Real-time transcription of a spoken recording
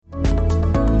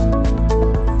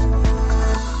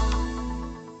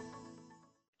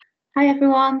Hi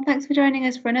everyone, thanks for joining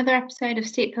us for another episode of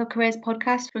Steep Hill Careers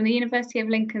podcast from the University of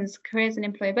Lincoln's Careers and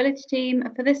Employability team.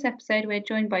 For this episode, we're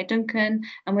joined by Duncan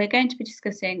and we're going to be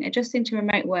discussing adjusting to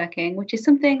remote working, which is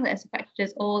something that has affected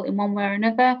us all in one way or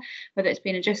another, whether it's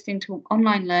been adjusting to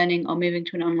online learning or moving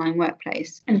to an online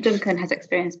workplace. And Duncan has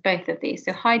experienced both of these.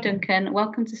 So hi Duncan,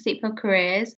 welcome to Steep Hill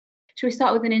Careers. Should we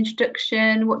start with an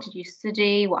introduction? What did you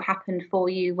study? What happened for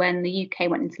you when the UK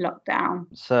went into lockdown?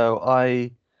 So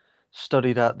I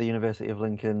studied at the University of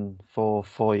Lincoln for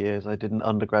 4 years. I did an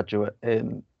undergraduate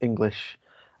in English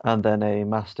and then a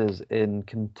master's in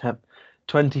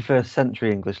 21st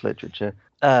century English literature.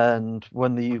 And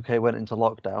when the UK went into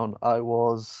lockdown, I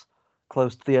was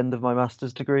close to the end of my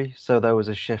master's degree. So there was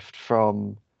a shift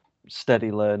from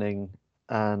steady learning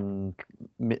and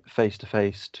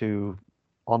face-to-face to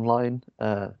online.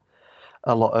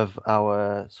 A lot of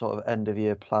our sort of end of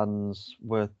year plans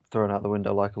were thrown out the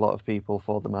window, like a lot of people,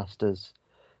 for the masters.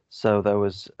 So there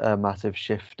was a massive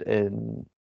shift in,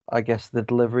 I guess, the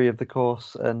delivery of the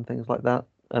course and things like that.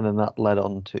 And then that led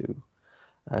on to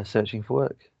searching for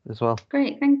work as well.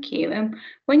 Great, thank you.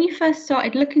 When you first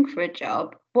started looking for a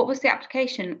job, what was the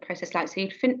application process like? So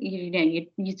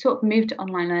you sort of moved to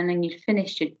online learning, you'd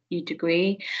finished your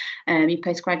degree, your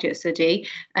postgraduate study,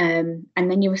 and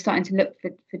then you were starting to look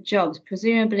for jobs.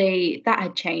 Presumably that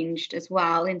had changed as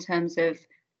well in terms of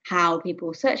how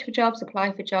people search for jobs,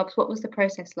 apply for jobs. What was the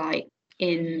process like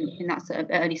in that sort of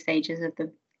early stages of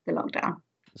the lockdown?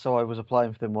 So I was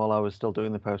applying for them while I was still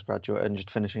doing the postgraduate and just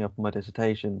finishing up my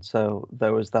dissertation. So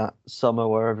there was that summer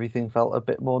where everything felt a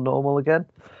bit more normal again.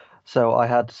 So I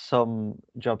had some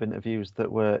job interviews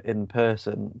that were in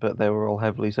person, but they were all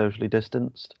heavily socially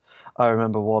distanced. I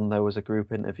remember one, there was a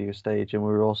group interview stage and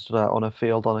we were all stood out on a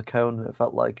field on a cone. And it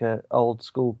felt like an old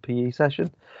school PE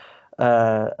session.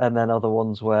 And then other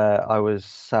ones where I was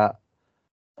sat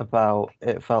about,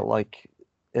 it felt like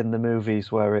in the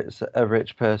movies where it's a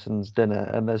rich person's dinner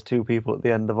and there's two people at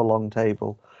the end of a long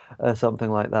table, something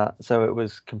like that. So it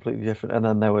was completely different. And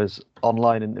then there was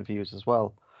online interviews as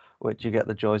well, which you get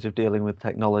the joys of dealing with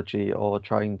technology or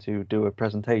trying to do a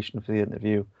presentation for the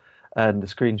interview and the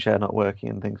screen share not working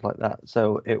and things like that.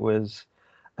 So it was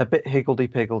a bit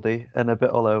higgledy-piggledy and a bit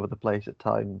all over the place at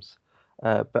times.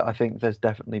 But I think there's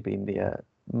definitely been the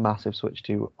massive switch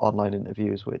to online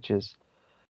interviews, which is,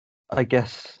 I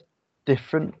guess,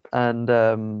 different, and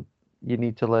you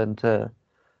need to learn to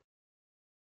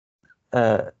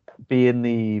be in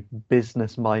the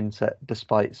business mindset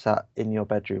despite sat in your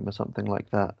bedroom or something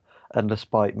like that, and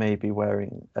despite maybe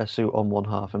wearing a suit on one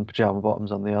half and pajama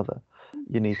bottoms on the other.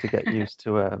 You need to get used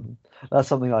to that's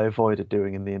something I avoided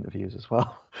doing in the interviews as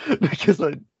well because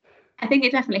I think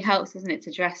it definitely helps, doesn't it,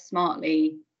 to dress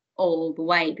smartly all the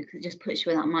way, because it just puts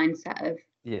you in that mindset of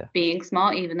being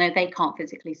smart, even though they can't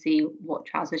physically see what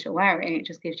trousers you're wearing. It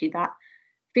just gives you that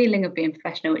feeling of being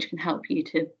professional, which can help you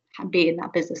to be in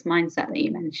that business mindset that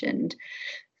you mentioned.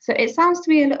 So it sounds to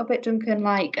me a little bit, Duncan,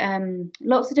 like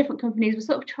lots of different companies were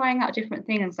sort of trying out different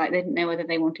things, like they didn't know whether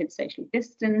they wanted socially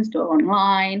distanced or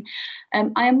online.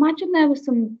 I imagine there were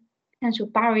some potential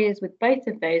barriers with both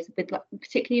of those, with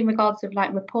particularly in regards of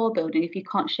like rapport building. If you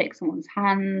can't shake someone's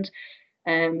hand,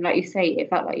 like you say, it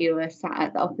felt like you were sat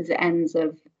at the opposite ends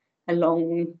of a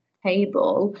long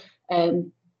table.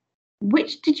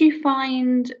 Which did you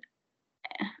find,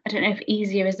 I don't know if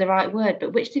easier is the right word,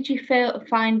 but which did you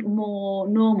find more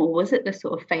normal? Was it the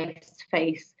sort of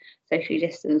face-to-face socially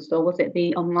distanced, or was it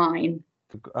the online?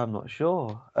 I'm not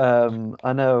sure.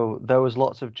 I know there was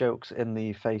lots of jokes in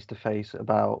the face-to-face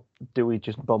about do we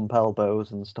just bump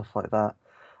elbows and stuff like that.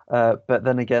 But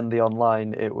then again, the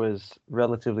online, it was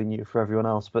relatively new for everyone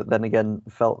else, but then again,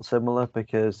 felt similar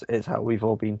because it's how we've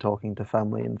all been talking to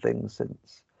family and things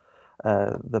since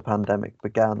the pandemic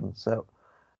began. So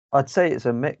I'd say it's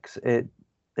a mix. It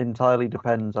entirely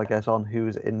depends, I guess, on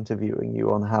who's interviewing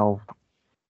you, on how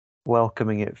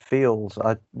welcoming it feels.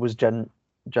 I was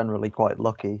generally quite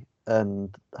lucky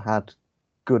and had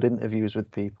good interviews with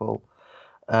people.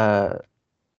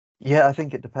 Yeah, I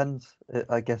think it depends.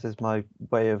 I guess is my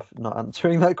way of not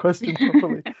answering that question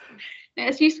properly.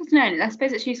 It's useful to know. I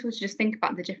suppose it's useful to just think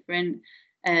about the different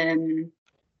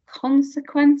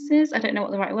consequences. I don't know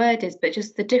what the right word is, but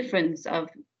just the difference of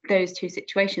those two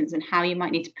situations and how you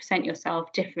might need to present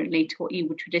yourself differently to what you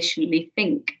would traditionally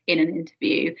think in an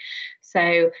interview.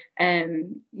 So,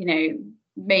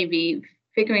 maybe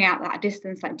figuring out that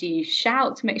distance, like, do you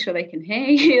shout to make sure they can hear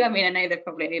you? I mean, I know they're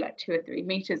probably only like 2 or 3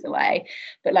 meters away,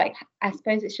 but like, I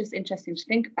suppose it's just interesting to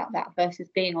think about that versus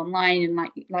being online. And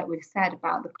like we've said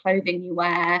about the clothing you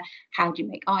wear, how do you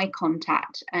make eye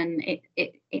contact? And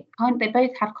they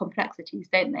both have complexities,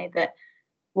 don't they? That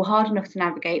were hard enough to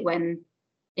navigate when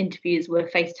interviews were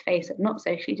face to face and not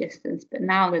socially distanced, but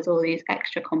now there's all these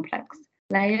extra complex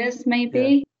layers,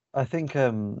 maybe. I think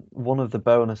one of the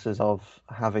bonuses of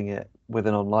having it with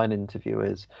an online interview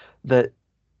is that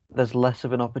there's less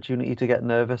of an opportunity to get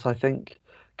nervous, I think,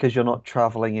 because you're not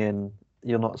traveling in,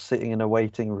 you're not sitting in a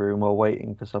waiting room or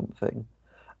waiting for something.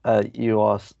 You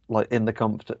are like in the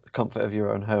comfort of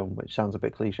your own home, which sounds a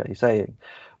bit cliche saying,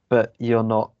 but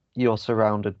you're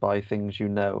surrounded by things you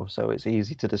know, so it's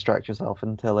easy to distract yourself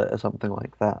until it or something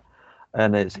like that.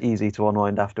 And it's easy to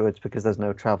unwind afterwards because there's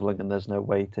no traveling and there's no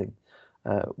waiting,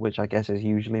 which I guess is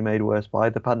usually made worse by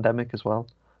the pandemic as well.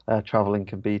 Traveling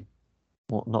can be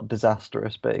not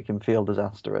disastrous, but it can feel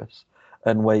disastrous,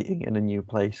 and waiting in a new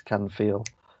place can feel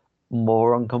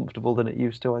more uncomfortable than it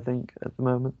used to, I think, at the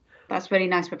moment. That's really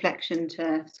nice reflection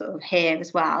to sort of hear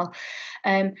as well.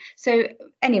 So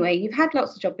anyway, you've had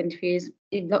lots of job interviews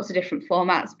in lots of different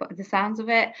formats, but the sounds of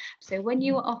it. So when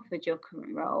you were offered your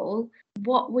current role,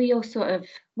 what were you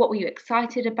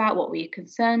excited about? What were you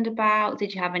concerned about?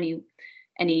 Did you have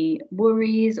any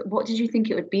worries? What did you think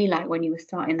it would be like when you were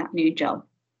starting that new job?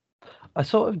 I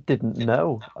sort of didn't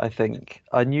know, I think.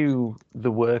 I knew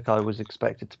the work I was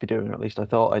expected to be doing, or at least I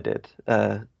thought I did.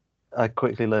 I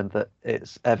quickly learned that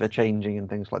it's ever changing and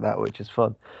things like that, which is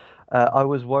fun. I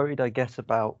was worried, I guess,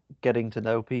 about getting to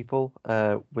know people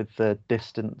with the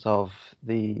distance of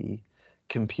the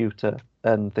computer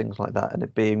and things like that, and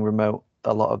it being remote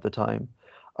a lot of the time.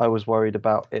 I was worried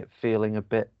about it feeling a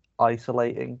bit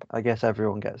isolating. I guess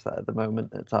everyone gets that at the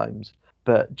moment at times,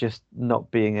 but just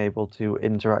not being able to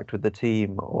interact with the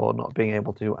team or not being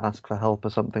able to ask for help or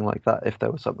something like that if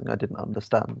there was something I didn't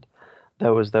understand.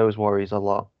 There was those worries a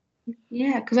lot.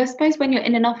 Yeah, because I suppose when you're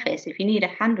in an office, if you need a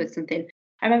hand with something,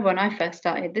 I remember when I first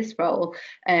started this role,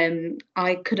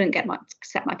 I couldn't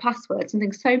set my password,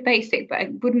 something so basic, but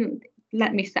it wouldn't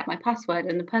let me set my password.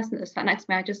 And the person that sat next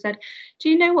to me, I just said, "Do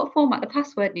you know what format the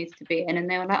password needs to be in?" And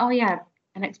they were like, "Oh yeah,"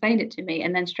 and explained it to me.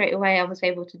 And then straight away I was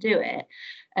able to do it.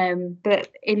 But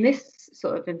in this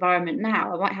sort of environment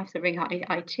now, I might have to ring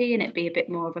IT and it'd be a bit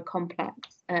more of a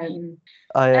complex.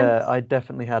 I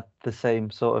definitely had the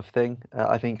same sort of thing.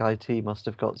 I think IT must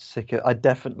have got sick of. I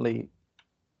definitely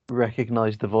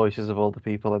recognized the voices of all the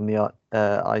people in the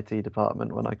IT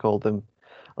department when I called them.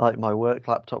 Like my work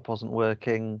laptop wasn't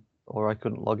working, or I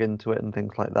couldn't log into it and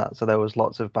things like that. So there was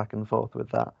lots of back and forth with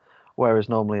that. Whereas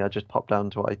normally I just pop down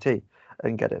to IT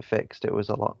and get it fixed. It was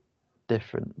a lot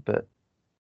different, but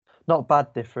not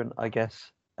bad different, I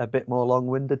guess. A bit more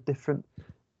long-winded different,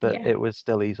 but it was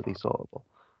still easily sortable.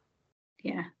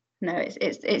 Yeah, no,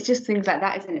 it's just things like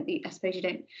that, isn't it? I suppose you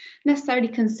don't necessarily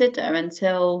consider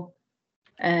until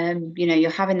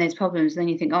you're having those problems, and then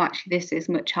you think, oh, actually, this is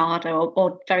much harder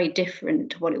or very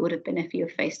different to what it would have been if you were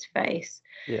face to face.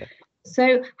 Yeah.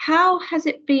 So how has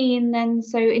it been then?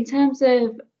 So in terms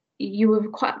of, you were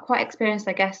quite experienced,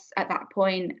 I guess, at that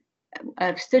point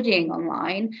of studying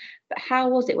online, but how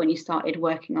was it when you started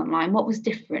working online? What was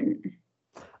different?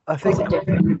 I think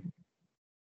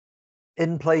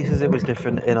in places it was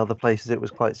different, in other places it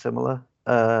was quite similar.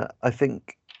 I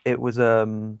think it was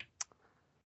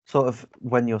sort of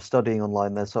when you're studying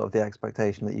online, there's sort of the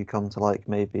expectation that you come to like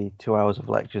maybe 2 hours of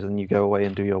lectures and you go away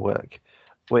and do your work,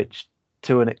 which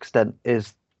to an extent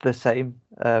is the same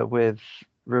with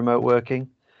remote working,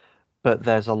 but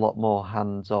there's a lot more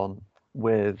hands-on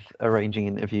with arranging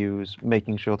interviews,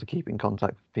 making sure to keep in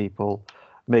contact with people,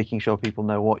 making sure people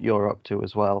know what you're up to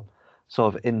as well,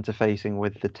 sort of interfacing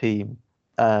with the team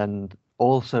and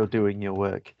also doing your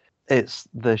work. It's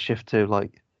the shift to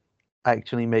like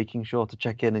actually making sure to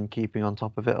check in and keeping on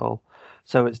top of it all.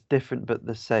 So it's different but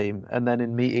the same. And then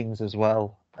in meetings as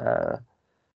well, I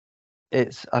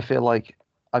feel like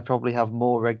I probably have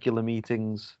more regular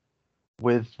meetings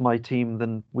with my team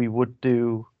than we would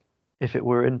do if it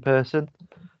were in person,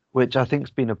 which I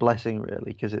think's been a blessing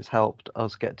really, because it's helped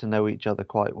us get to know each other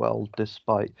quite well,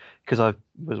 because I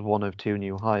was one of 2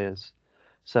 new hires.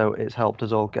 So it's helped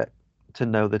us all get to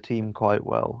know the team quite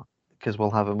well, because we'll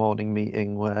have a morning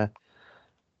meeting where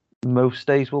most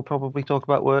days we'll probably talk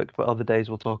about work, but other days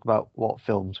we'll talk about what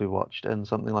films we watched and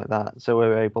something like that. So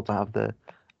we're able to have the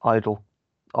idle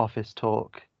office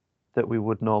talk that we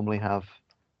would normally have,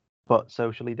 but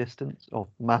socially distanced or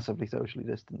massively socially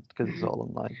distanced because it's all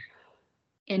online.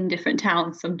 In different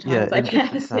towns sometimes, I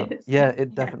guess.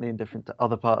 Definitely in different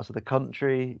other parts of the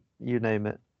country, you name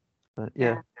it. But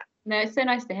yeah. No, it's so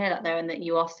nice to hear that though, and that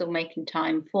you are still making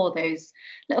time for those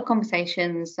little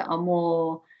conversations that are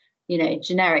more,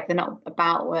 generic. They're not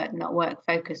about work, not work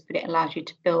focused, but it allows you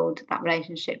to build that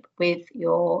relationship with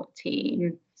your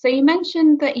team. So you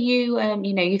mentioned that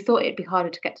you thought it'd be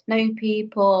harder to get to know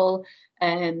people.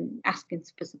 Asking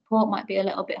for support might be a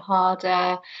little bit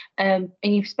harder. And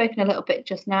you've spoken a little bit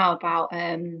just now about,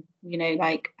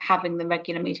 like having the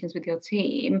regular meetings with your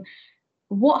team.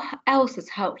 What else has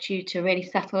helped you to really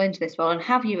settle into this role, and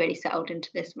have you really settled into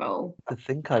this role? I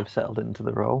think I've settled into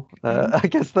the role. I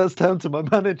guess that's down to my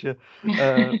manager.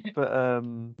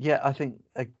 Yeah, I think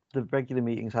the regular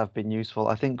meetings have been useful.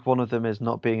 I think one of them is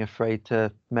not being afraid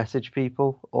to message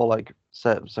people, or like,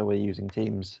 so we're using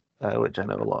Teams, which I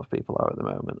know a lot of people are at the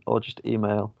moment, or just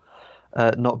email.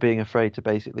 Not being afraid to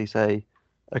basically say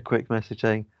a quick message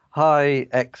saying, "Hi,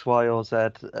 X, Y, or Z.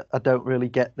 I don't really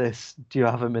get this. Do you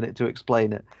have a minute to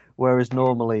explain it?" Whereas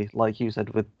normally, like you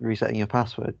said, with resetting your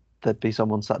password, there'd be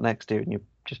someone sat next to you and you'd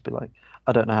just be like,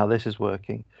 "I don't know how this is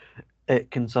working."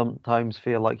 It can sometimes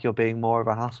feel like you're being more of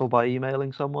a hassle by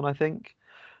emailing someone, I think.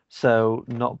 So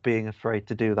not being afraid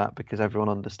to do that because everyone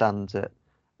understands it.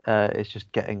 It's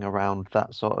just getting around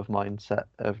that sort of mindset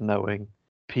of knowing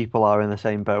people are in the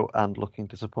same boat and looking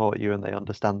to support you, and they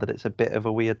understand that it's a bit of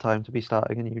a weird time to be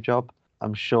starting a new job.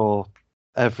 I'm sure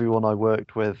everyone I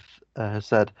worked with has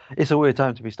said it's a weird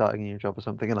time to be starting a new job or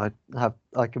something, and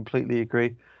I completely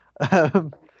agree.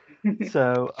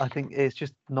 So I think it's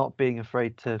just not being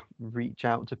afraid to reach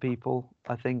out to people,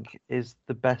 I think, is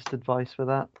the best advice for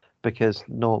that, because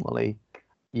normally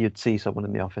you'd see someone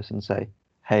in the office and say,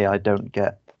 "Hey, I don't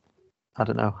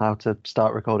know how to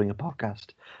start recording a podcast,"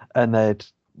 and they'd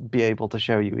be able to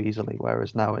show you easily,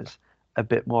 whereas now it's a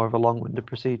bit more of a long-winded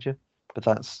procedure. But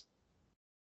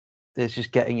it's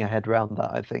just getting your head around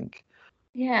that, I think.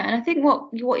 Yeah, and I think what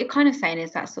you're kind of saying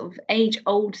is that sort of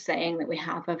age-old saying that we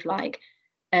have of like,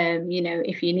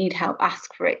 if you need help,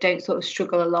 ask for it. Don't sort of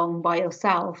struggle along by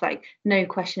yourself. Like, no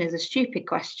question is a stupid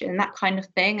question, that kind of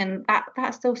thing. And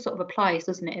that still sort of applies,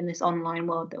 doesn't it, in this online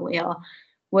world that we are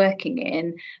working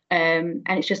in. And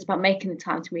it's just about making the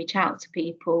time to reach out to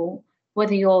people,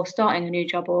 whether you're starting a new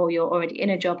job or you're already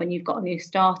in a job and you've got a new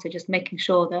starter, just making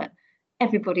sure that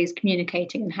everybody's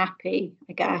communicating and happy,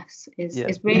 I guess,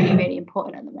 is really, really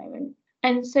important at the moment.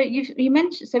 And so you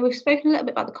mentioned, so we've spoken a little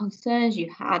bit about the concerns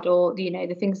you had, or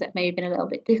the things that may have been a little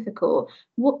bit difficult.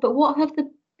 What have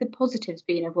the positives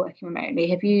been of working remotely?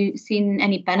 Have you seen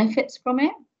any benefits from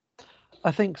it?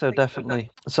 I think so,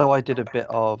 definitely. So I did a bit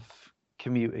of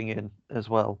commuting in as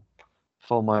well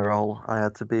for my role. I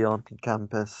had to be on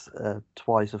campus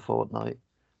twice a fortnight,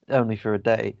 only for a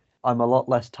day. I'm a lot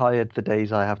less tired the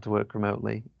days I have to work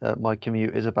remotely. My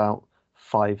commute is about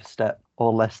 5 steps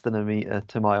or less than a meter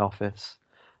to my office.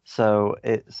 So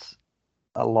it's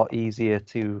a lot easier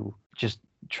to just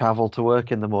travel to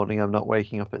work in the morning. I'm not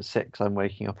waking up at 6, I'm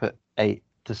waking up at 8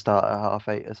 to start at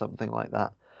 8:30 or something like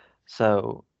that.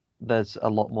 So there's a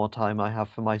lot more time I have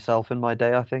for myself in my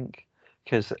day, I think.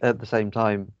 Because at the same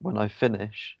time, when I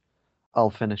finish,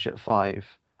 I'll finish at 5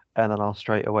 and then I'll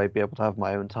straight away be able to have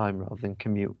my own time rather than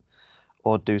commute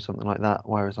or do something like that.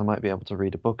 Whereas I might be able to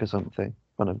read a book or something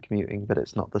when I'm commuting, but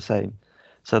it's not the same.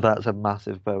 So that's a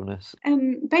massive bonus.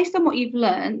 Based on what you've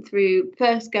learned through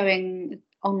first going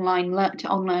online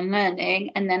learning,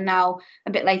 and then now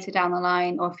a bit later down the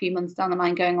line, or a few months down the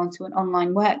line, going on to an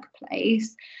online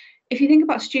workplace, if you think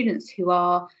about students who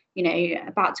are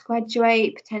about to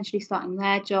graduate, potentially starting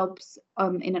their jobs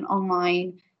in an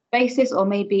online basis, or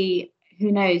maybe,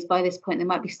 who knows, by this point they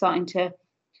might be starting to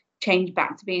change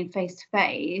back to being face to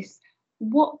face,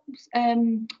 what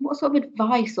sort of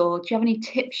advice, or do you have any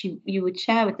tips you would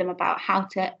share with them about how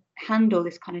to handle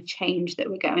this kind of change that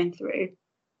we're going through?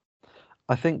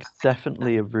 I think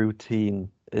definitely a routine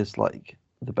is like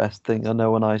the best thing. I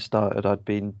know when I started, I'd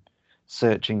been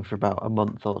searching for about a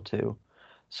month or two.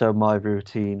 So my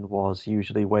routine was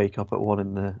usually wake up at 1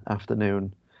 in the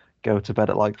afternoon, go to bed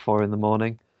at like 4 in the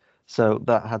morning. So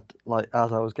that had, like,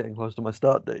 as I was getting close to my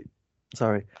start date,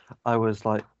 sorry, I was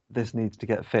like, this needs to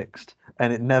get fixed.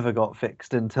 And it never got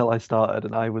fixed until I started,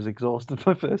 and I was exhausted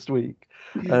my first week.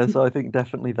 So I think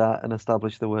definitely that, and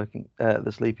establish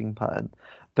the sleeping pattern.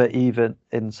 But even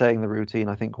in saying the routine,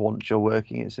 I think once you're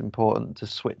working, it's important to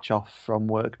switch off from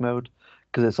work mode,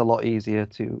 because it's a lot easier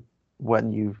to,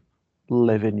 when you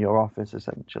live in your office,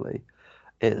 essentially,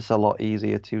 it's a lot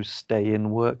easier to stay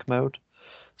in work mode.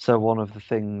 So one of the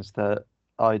things that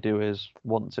I do is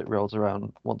once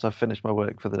I've finished my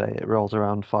work for the day, it rolls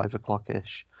around 5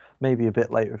 o'clock-ish, maybe a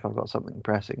bit later if I've got something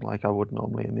pressing, like I would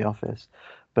normally in the office,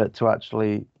 but to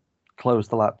actually close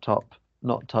the laptop,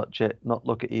 not touch it, not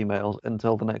look at emails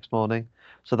until the next morning.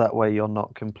 So that way you're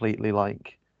not completely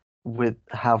like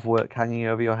have work hanging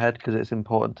over your head, because it's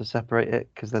important to separate it,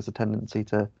 because there's a tendency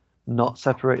to not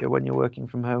separate it when you're working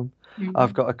from home. Mm-hmm.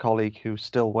 I've got a colleague who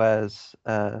still wears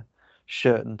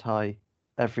shirt and tie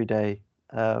every day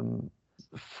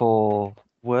for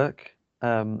work,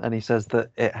 and he says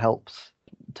that it helps.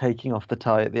 Taking off the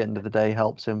tie at the end of the day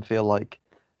helps him feel like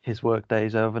his work day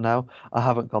is over now. I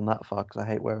haven't gone that far because I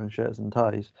hate wearing shirts and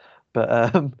ties,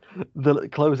 but the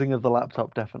closing of the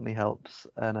laptop definitely helps.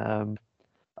 And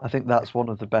I think that's one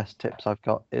of the best tips I've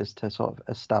got, is to sort of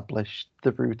establish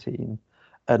the routine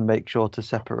and make sure to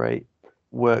separate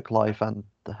work life and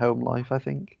the home life, I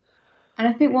think. And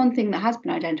I think one thing that has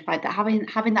been identified, that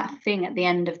having that thing at the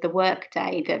end of the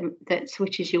workday that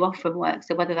switches you off from work.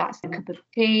 So whether that's a cup of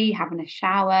tea, having a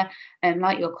shower,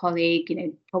 like your colleague,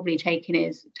 probably taking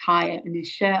his tie and his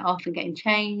shirt off and getting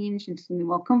changed into something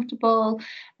more comfortable.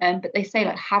 But they say,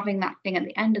 like, having that thing at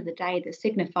the end of the day that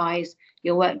signifies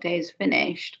your workday is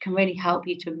finished can really help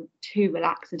you to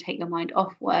relax and take your mind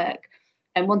off work.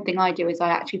 And one thing I do is I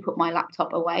actually put my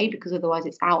laptop away, because otherwise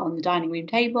it's out on the dining room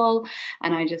table,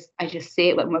 and I just see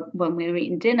it when we're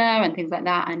eating dinner and things like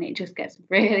that, and it just gets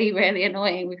really, really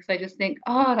annoying, because I just think,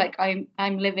 like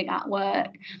I'm living at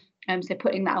work. So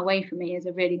putting that away for me is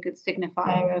a really good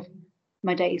signifier of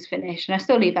my day's finished. And I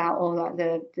still leave out all like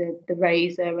the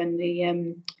razor and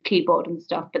the keyboard and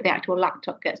stuff, but the actual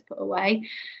laptop gets put away.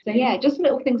 So yeah, just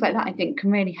little things like that I think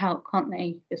can really help, can't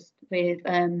they? Just with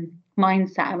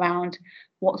mindset around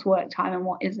what's work time and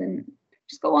what isn't.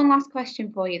 Just got one last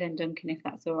question for you then, Duncan, if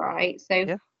that's all right. So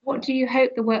yeah. What do you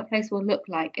hope the workplace will look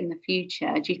like in the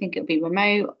future? Do you think it'll be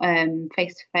remote,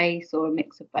 face-to-face, or a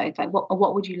mix of both? Like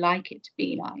what would you like it to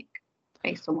be like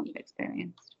based on what you've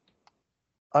experienced?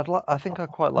 I think I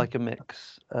quite like a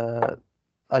mix.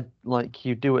 I like,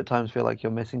 you do at times feel like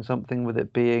you're missing something with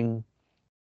it being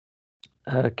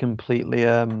completely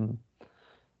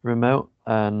remote,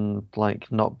 and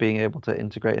like not being able to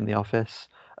integrate in the office.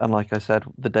 And like I said,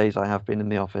 the days I have been in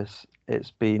the office,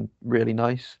 it's been really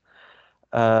nice.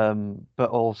 But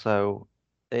also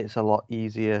it's a lot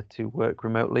easier to work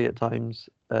remotely at times,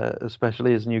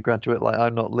 especially as a new graduate. Like,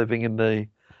 I'm not living in the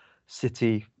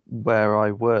city where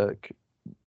I work,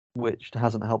 which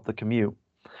hasn't helped the commute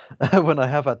when I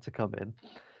have had to come in.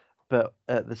 But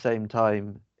at the same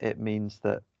time, it means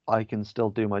that I can still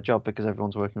do my job because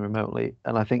everyone's working remotely.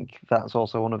 And I think that's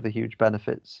also one of the huge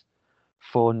benefits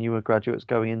for newer graduates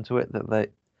going into it, that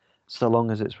so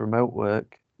long as it's remote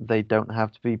work, they don't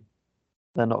have to be,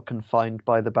 they're not confined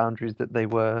by the boundaries that they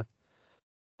were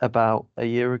about a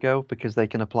year ago, because they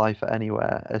can apply for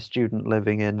anywhere. A student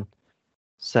living in,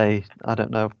 say, I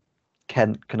don't know,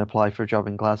 Kent can apply for a job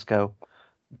in Glasgow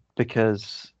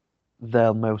because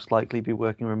they'll most likely be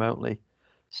working remotely.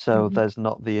 So there's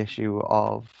not the issue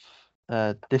of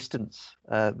distance.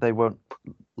 They won't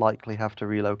likely have to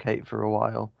relocate for a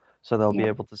while, so they'll be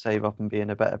able to save up and be in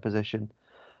a better position.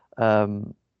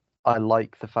 I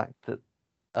like the fact that,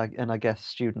 and I guess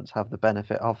students have the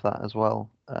benefit of that as well.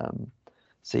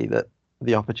 See that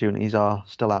the opportunities are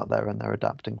still out there and they're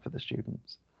adapting for the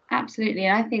students. Absolutely.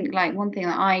 And I think, like, one thing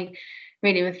that I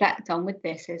really reflect on with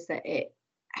this is that it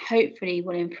hopefully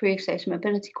will improve social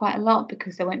mobility quite a lot,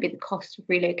 because there won't be the cost of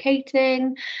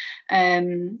relocating,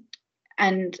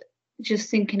 and just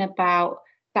thinking about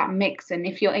that mix, and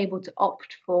if you're able to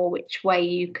opt for which way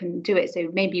you can do it. So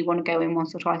maybe you want to go in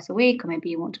once or twice a week, or maybe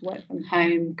you want to work from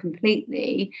home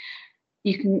completely.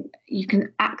 You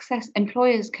can access,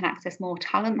 employers can access more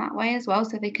talent that way as well,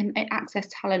 so they can access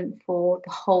talent for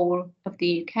the whole of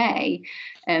the UK.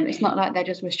 It's not like they're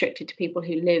just restricted to people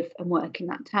who live and work in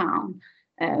that town.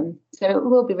 So it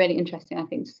will be really interesting, I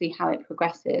think, to see how it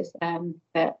progresses.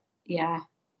 But yeah,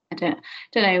 I don't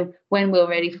know when we'll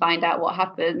really find out what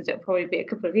happens. It'll probably be a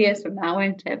couple of years from now,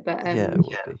 won't it? But yeah, it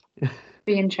will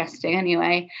be interesting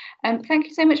anyway. Thank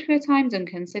you so much for your time,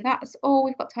 Duncan. So that's all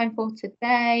we've got time for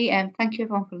today. Thank you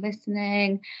everyone for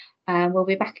listening. We'll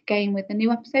be back again with a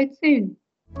new episode soon.